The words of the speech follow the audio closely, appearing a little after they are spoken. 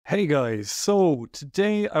Hey guys, so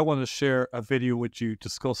today I want to share a video with you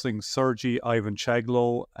discussing Sergey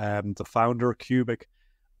Ivancheglo, the founder of Qubic,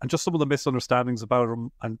 and just some of the misunderstandings about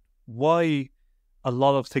him and why a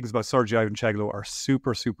lot of things about Sergey Ivancheglo are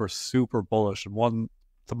super bullish, and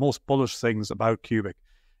the most bullish things about Qubic.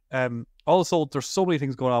 Also, there's so many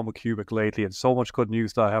things going on with Qubic lately and so much good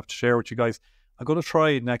news that I have to share with you guys. I'm going to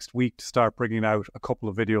try next week to start bringing out a couple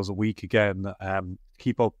of videos a week again.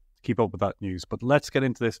 Keep up with that news. But let's get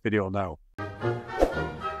into this video now.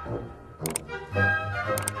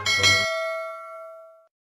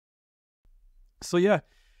 So yeah,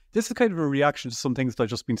 this is kind of a reaction to some things that I've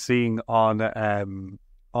just been seeing on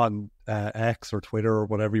X or Twitter or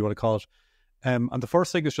whatever you want to call it. And the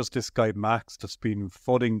first thing is just this guy Max that's been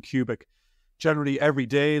flooding Qubic generally every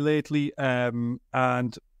day lately. And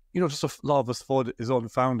just a lot of his FUD is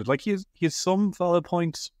unfounded. Like he has some valid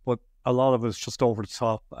points, but a lot of it is just over the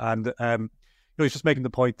top. And he's just making the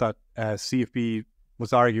point that CFB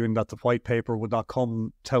was arguing that the white paper would not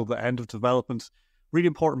come till the end of development. Really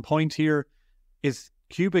important point here is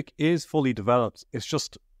Qubic is fully developed. It's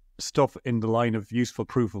just stuff in the line of useful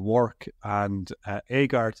proof of work and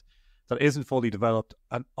AGART that isn't fully developed.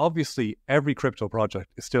 And obviously, every crypto project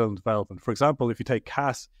is still in development. For example, if you take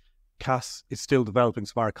CAS is still developing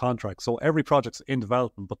smart contracts. So every project's in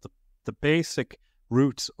development, but the basic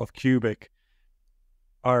roots of Qubic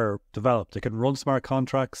are developed. It can run smart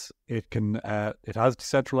contracts. It has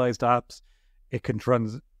decentralized apps. It can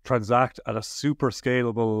transact at a super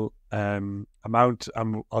scalable amount.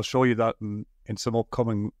 And I'll show you that in some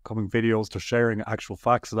upcoming videos. They're sharing actual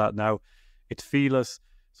facts of that now. It's feeless.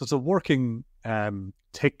 So it's a working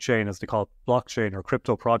tick chain, as they call it, blockchain or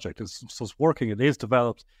crypto project. So it's working. It is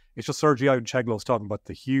developed. It's just Sergey Ivancheglo is talking about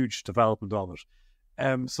the huge development of it.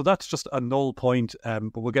 So that's just a null point,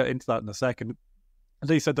 but we'll get into that in a second. And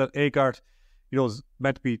they said that AGART, is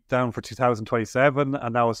meant to be down for 2027,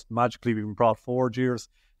 and now it's magically been brought forward years.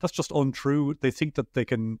 That's just untrue. They think that they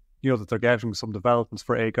can, that they're getting some developments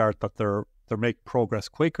for AGART, that they're making progress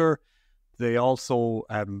quicker. They also,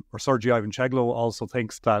 or Sergey Ivancheglo also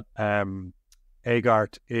thinks that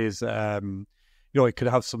AGART is, it could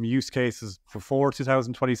have some use cases before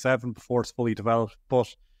 2027, before it's fully developed,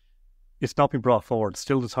 but it's not been brought forward.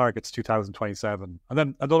 Still the target's 2027. And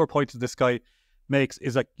then another point that this guy makes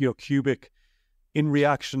is that, Qubic, in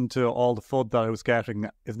reaction to all the FUD that I was getting,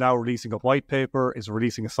 is now releasing a white paper, is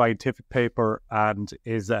releasing a scientific paper, and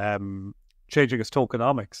is changing its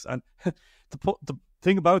tokenomics. And the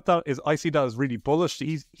thing about that is I see that as really bullish.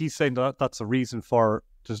 He's saying that that's a reason to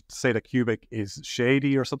say that Qubic is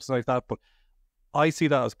shady or something like that. But I see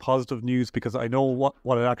that as positive news because I know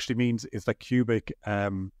what it actually means is that Qubic,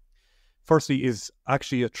 firstly, is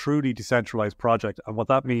actually a truly decentralized project. And what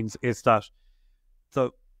that means is that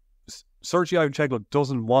Sergey Ivancheglo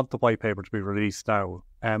doesn't want the white paper to be released now.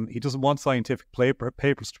 He doesn't want scientific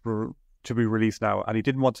papers to be released now. And he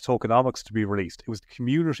didn't want the tokenomics to be released. It was the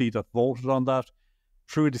community that voted on that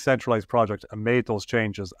through a decentralized project and made those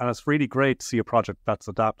changes. And it's really great to see a project that's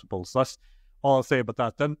adaptable. So that's all I'll say about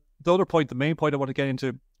that. Then the main point I want to get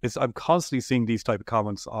into is I'm constantly seeing these type of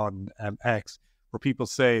comments on X where people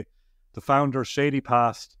say, the founder's shady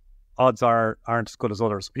past, odds aren't as good as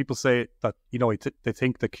others. People say that, they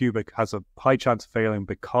think that Qubic has a high chance of failing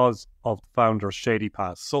because of the founder's shady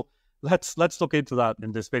past. So let's look into that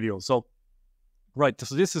in this video. So, right,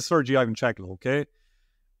 so this is Sergey Ivancheglo, okay?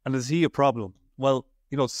 And is he a problem? Well,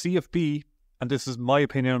 CFB, and this is my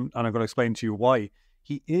opinion, and I'm going to explain to you why,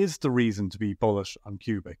 he is the reason to be bullish on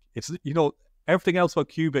Qubic. It's, everything else about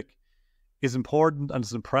Qubic is important and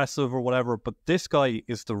it's impressive or whatever, but this guy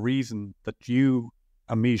is the reason that you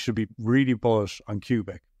and me should be really bullish on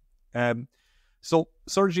Qubic. So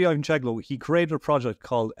Sergey Ivancheglo, he created a project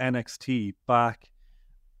called NXT back,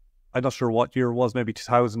 I'm not sure what year it was, maybe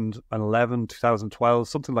 2011, 2012,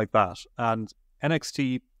 something like that. And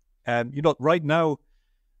NXT, right now,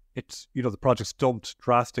 it's, the project's dumped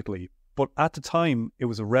drastically. But at the time, it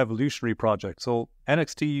was a revolutionary project. So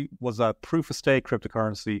NXT was a proof-of-stake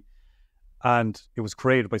cryptocurrency, and it was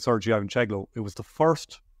created by Sergey Ivancheglo. It was the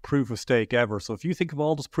first proof-of-stake ever. So if you think of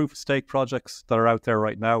all those proof-of-stake projects that are out there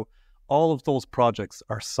right now, all of those projects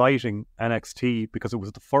are citing NXT because it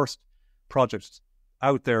was the first project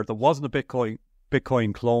out there that wasn't a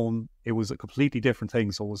Bitcoin clone. It was a completely different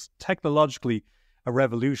thing. So it was technologically a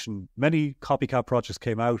revolution. Many copycat projects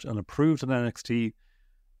came out and approved an NXT.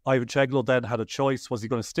 Ivancheglo then had a choice. Was he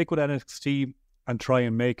going to stick with NXT and try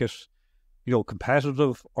and make it,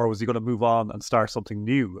 competitive, or was he going to move on and start something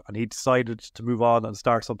new? And he decided to move on and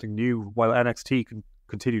start something new, while NXT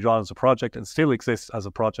continued on as a project and still exists as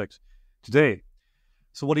a project today.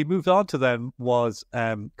 So what he moved on to then was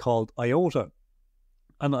called IOTA.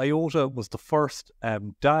 And IOTA was the first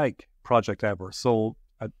DAG project ever. So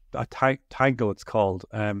a Tangle, it's called.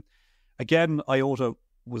 Again, IOTA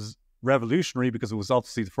was revolutionary because it was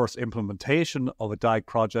obviously the first implementation of a DAG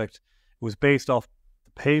project. It was based off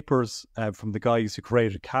the papers from the guys who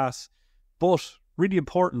created CAS. But really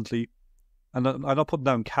importantly, and I'm not putting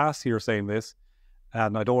down CAS here saying this,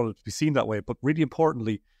 and I don't want it to be seen that way, but really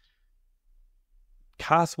importantly,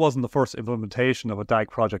 CAS wasn't the first implementation of a DAG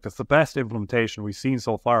project. It's the best implementation we've seen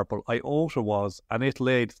so far, but IOTA was, and it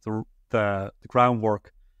laid the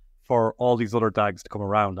groundwork for all these other DAGs to come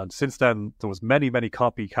around. And since then, there was many, many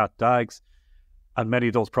copycat DAGs, and many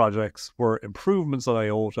of those projects were improvements on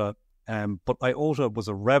IOTA, but IOTA was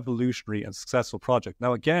a revolutionary and successful project.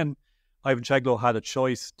 Now, again, Ivancheglo had a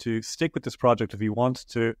choice to stick with this project if he wanted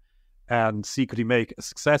to and see could he make a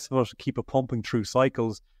success of it, keep it pumping through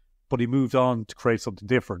cycles, but he moved on to create something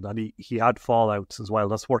different, and he had fallouts as well.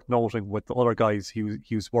 That's worth noting with the other guys he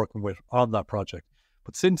was working with on that project.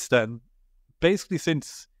 But since then, basically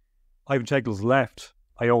since Ivancheglo's left,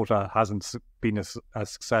 IOTA hasn't been as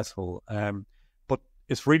successful. But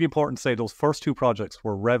it's really important to say those first two projects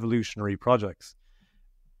were revolutionary projects.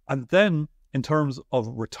 And then in terms of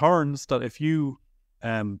returns, that if you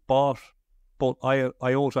bought both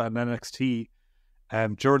IOTA and NXT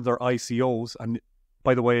during their ICOs, and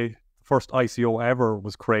by the way, the first ICO ever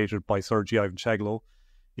was created by Sergey Ivancheglo.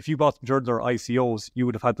 If you bought them during their ICOs, you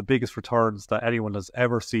would have had the biggest returns that anyone has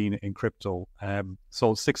ever seen in crypto.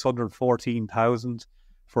 So 614,000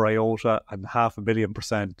 for IOTA and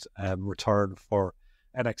 500,000% return for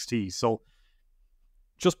NXT. So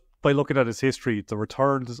just by looking at his history, the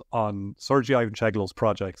returns on Sergey Ivancheglo's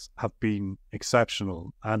projects have been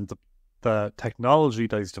exceptional, and the technology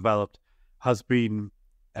that he's developed has been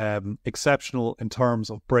exceptional in terms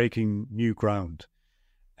of breaking new ground.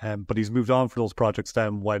 But he's moved on for those projects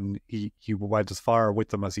then when he went as far with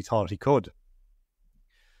them as he thought he could.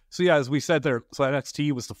 So yeah, as we said there, so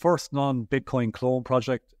NXT was the first non-Bitcoin clone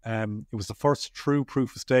project. It was the first true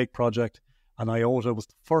proof-of-stake project, and IOTA was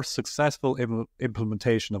the first successful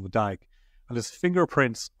implementation of a DAG. And his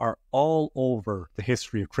fingerprints are all over the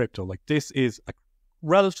history of crypto. Like, this is a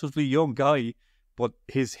relatively young guy, but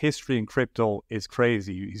his history in crypto is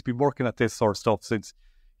crazy. He's been working at this sort of stuff since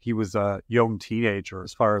he was a young teenager,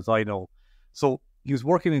 as far as I know. So he was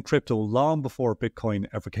working in crypto long before Bitcoin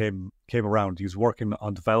ever came around. He was working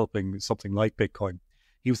on developing something like Bitcoin.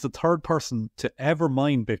 He was the third person to ever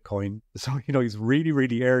mine Bitcoin. So, he's really,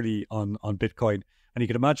 really early on Bitcoin. And you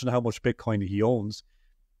can imagine how much Bitcoin he owns.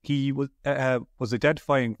 He was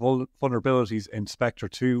identifying vulnerabilities in Spectre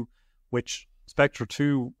 2, which Spectre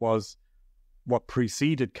 2 was what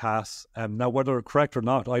preceded CAS. Now, whether correct or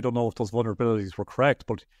not, I don't know if those vulnerabilities were correct,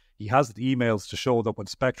 but he has the emails to show that when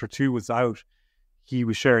Spectre 2 was out, he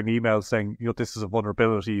was sharing emails saying, this is a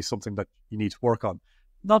vulnerability, something that you need to work on.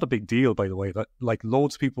 Not a big deal, by the way. That, like,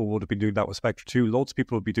 loads of people would have been doing that with Spectre 2. Loads of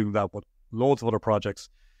people would be doing that with loads of other projects.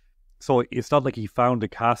 So it's not like he found a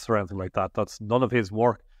CAS or anything like that. That's none of his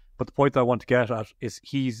work. But the point that I want to get at is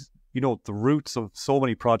he's, the roots of so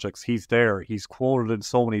many projects. He's there. He's quoted in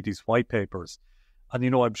so many of these white papers. And,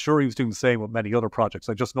 I'm sure he was doing the same with many other projects.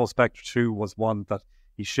 I just know Spectre 2 was one that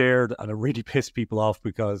he shared, and it really pissed people off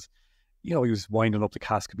because, he was winding up the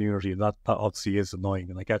CAS community, and that obviously is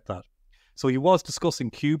annoying, and I get that. So he was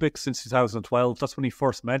discussing Qubic since 2012. That's when he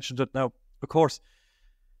first mentioned it. Now, of course,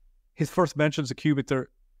 his first mentions of Qubic,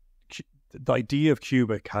 the idea of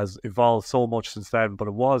Qubic has evolved so much since then, but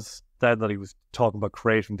it was then that he was talking about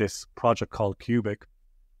creating this project called Qubic.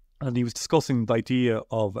 And he was discussing the idea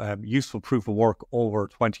of useful proof of work over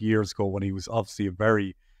 20 years ago when he was obviously a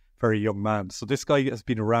very, very young man. So this guy has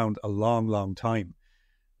been around a long, long time.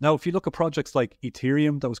 Now, if you look at projects like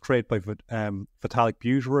Ethereum that was created by Vitalik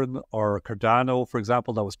Buterin, or Cardano, for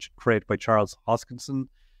example, that was created by Charles Hoskinson,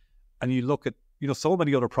 and you look at, so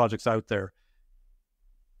many other projects out there,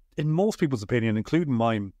 in most people's opinion, including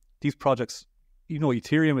mine, these projects,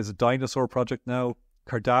 Ethereum is a dinosaur project now.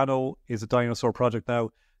 Cardano is a dinosaur project now.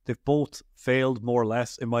 They've both failed more or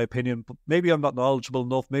less, in my opinion. But maybe I'm not knowledgeable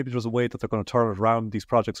enough. Maybe there's a way that they're going to turn it around. These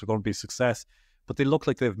projects are going to be a success. But they look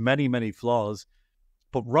like they have many, many flaws.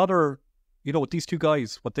 But rather, with these two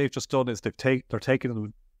guys, what they've just done is they're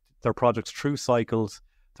taking their projects through cycles.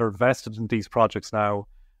 They're invested in these projects now.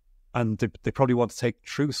 And they probably want to take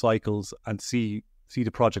through cycles and see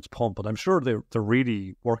the projects pump. And I'm sure they're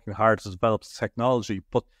really working hard to develop technology.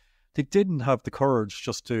 But they didn't have the courage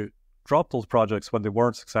just to drop those projects when they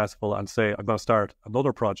weren't successful and say, I'm going to start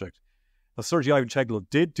another project. Now, Sergey Ivancheglo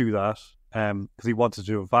did do that because he wanted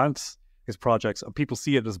to advance his projects, and people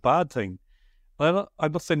see it as a bad thing.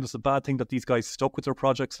 I'm not saying it's a bad thing that these guys stuck with their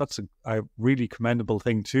projects. That's a really commendable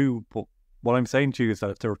thing too. But what I'm saying to you is that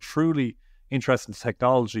if they're truly interested in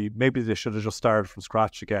technology, maybe they should have just started from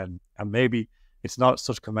scratch again. And maybe it's not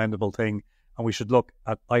such a commendable thing. And we should look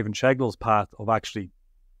at Ivancheglo's path of actually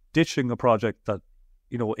ditching a project that,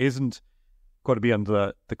 isn't going to be on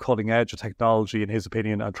the cutting edge of technology in his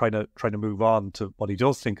opinion, and trying to move on to what he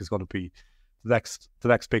does think is going to be the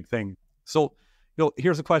next big thing. So,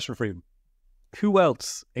 here's a question for you. Who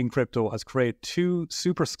else in crypto has created two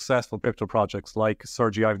super successful crypto projects like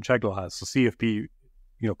Sergey Ivancheglo has? So CFP,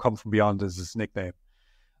 come from beyond is his nickname.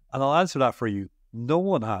 And I'll answer that for you. No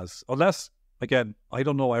one has, unless, again, I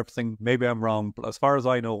don't know everything. Maybe I'm wrong, but as far as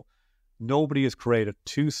I know, nobody has created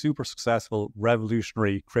two super successful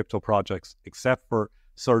revolutionary crypto projects except for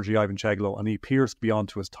Sergey Ivancheglo, and he appears to be on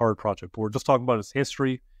to his third project. But we're just talking about his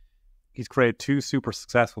history. He's created two super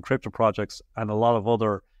successful crypto projects and a lot of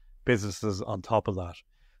other businesses on top of that.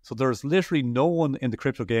 So there's literally no one in the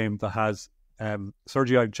crypto game that has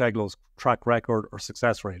Sergey Ivancheglo's track record or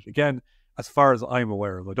success rate. Again, as far as I'm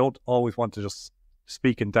aware of, I don't always want to just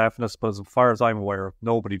speak in definites, but as far as I'm aware of,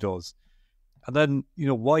 nobody does. And then,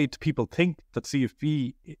 why do people think that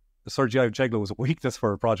CFP, Sergey Ivancheglo, is a weakness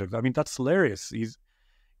for a project? I mean, that's hilarious.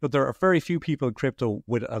 But there are very few people in crypto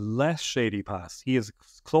with a less shady past. He is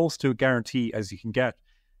close to a guarantee as you can get.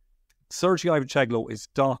 Sergey Ivancheglo is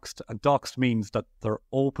doxed, and doxed means that they're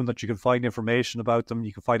open, that you can find information about them,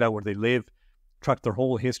 you can find out where they live, track their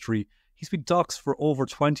whole history. He's been doxed for over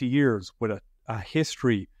 20 years with a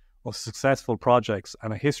history of successful projects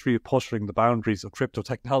and a history of pushing the boundaries of crypto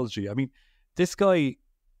technology. I mean, this guy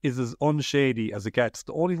is as unshady as it gets.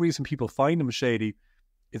 The only reason people find him shady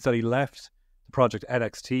is that he left the project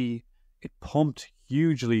NXT. It pumped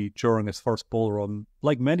hugely during its first bull run,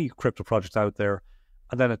 like many crypto projects out there,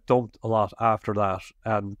 and then it dumped a lot after that.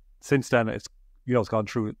 And since then, it's gone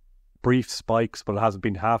through brief spikes, but it hasn't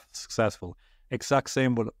been half successful. Exact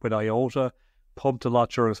same with IOTA, pumped a lot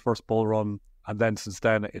during its first bull run, and then since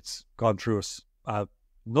then, it's gone through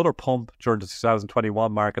another pump during the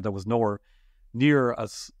 2021 market that was nowhere near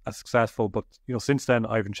as successful. But since then,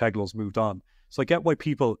 Ivancheglo's moved on. So I get why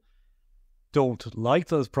people don't like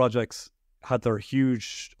those projects, had their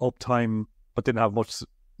huge uptime, but didn't have much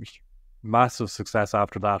massive success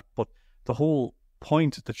after that. But the whole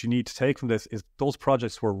point that you need to take from this is those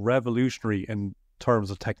projects were revolutionary in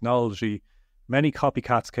terms of technology. Many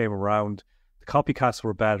copycats came around. The copycats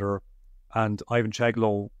were better, and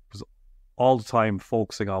Ivancheglo was all the time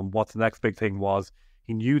focusing on what the next big thing was.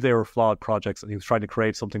 He knew they were flawed projects, and he was trying to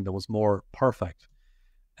create something that was more perfect.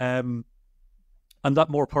 And that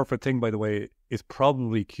more perfect thing, by the way, is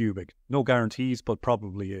probably Qubic. No guarantees, but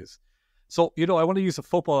probably is. So, I want to use a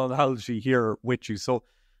football analogy here with you. So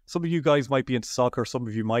some of you guys might be into soccer, some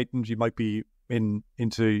of you mightn't. You might be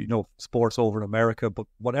into sports over in America, but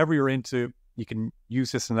whatever you're into, you can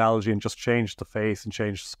use this analogy and just change the face and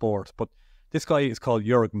change the sport. But this guy is called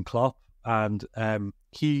Jurgen Klopp, and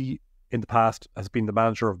he, in the past, has been the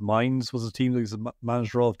manager of Mainz, was a team that he was the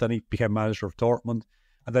manager of. Then he became manager of Dortmund,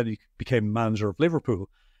 and then he became manager of Liverpool.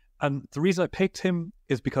 And the reason I picked him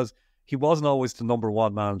is because he wasn't always the number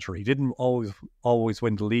one manager. He didn't always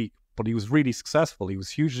win the league, but he was really successful. He was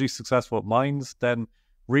hugely successful at Mainz, then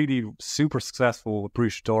really super successful with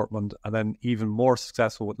Borussia Dortmund, and then even more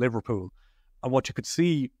successful with Liverpool. And what you could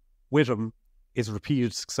see with him is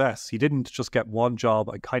repeated success. He didn't just get one job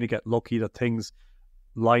and kind of get lucky that things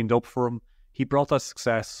lined up for him. He brought that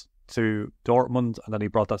success to Dortmund, and then he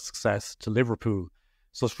brought that success to Liverpool.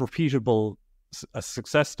 So it's repeatable, a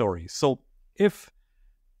success story. So if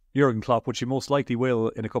Jurgen Klopp, which he most likely will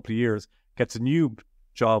in a couple of years, gets a new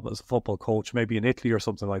job as a football coach, maybe in Italy or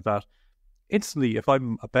something like that, instantly, if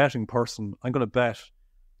I'm a betting person, I'm going to bet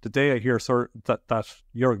the day I hear that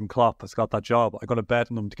Jurgen Klopp has got that job, I'm going to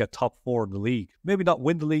bet on him to get top 4 in the league. Maybe not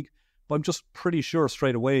win the league, but I'm just pretty sure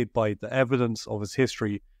straight away by the evidence of his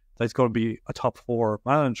history that he's going to be a top 4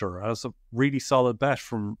 manager. And it's a really solid bet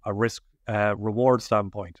from a risk reward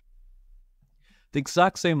standpoint. The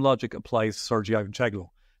exact same logic applies to Sergey Ivancheglo.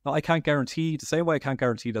 Now, I can't guarantee, the same way I can't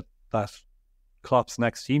guarantee that Klopp's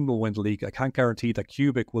next team will win the league, I can't guarantee that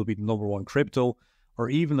Qubic will be the number 1 crypto or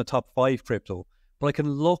even the top 5 crypto. But I can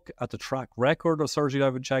look at the track record of Sergey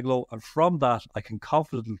Ivancheglo, and from that, I can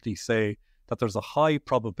confidently say that there's a high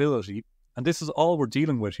probability, and this is all we're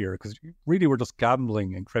dealing with here, because really we're just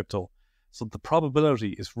gambling in crypto. So the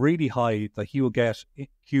probability is really high that he will get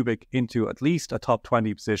Qubic into at least a top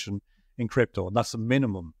 20 position in crypto, and that's a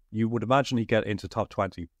minimum. You would imagine he'd get into top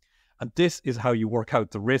 20. And this is how you work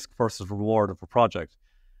out the risk versus reward of a project.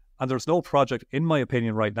 And there's no project, in my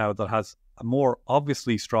opinion, right now that has a more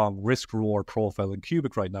obviously strong risk-reward profile than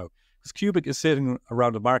Qubic right now. Because Qubic is sitting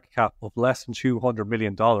around a market cap of less than $200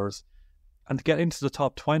 million. And to get into the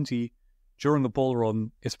top 20 during the bull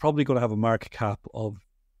run, it's probably going to have a market cap of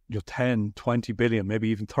 10, 20 billion, maybe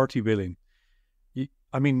even 30 billion.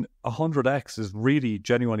 I mean, 100x is really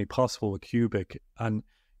genuinely possible with Qubic. And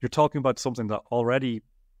you're talking about something that already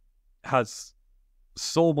has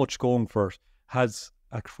so much going for it, has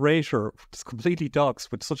a creator that's completely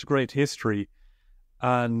doxed with such a great history,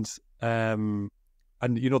 and they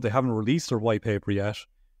haven't released their white paper yet.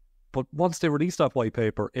 But once they release that white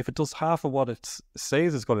paper, if it does half of what it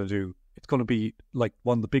says it's going to do, it's going to be like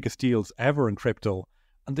one of the biggest deals ever in crypto.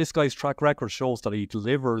 And this guy's track record shows that he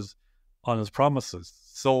delivers on his promises.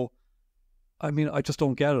 So, I mean, I just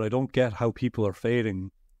don't get it. I don't get how people are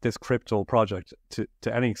fading this crypto project to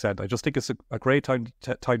any extent. I just think it's a great time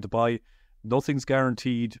to buy. Nothing's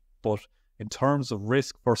guaranteed, but in terms of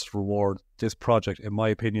risk versus reward, this project, in my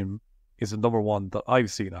opinion, is the number one that I've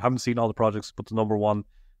seen. I haven't seen all the projects, but the number one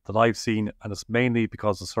that I've seen, and it's mainly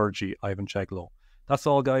because of Sergey Ivancheglo. That's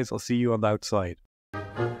all, guys. I'll see you on the outside.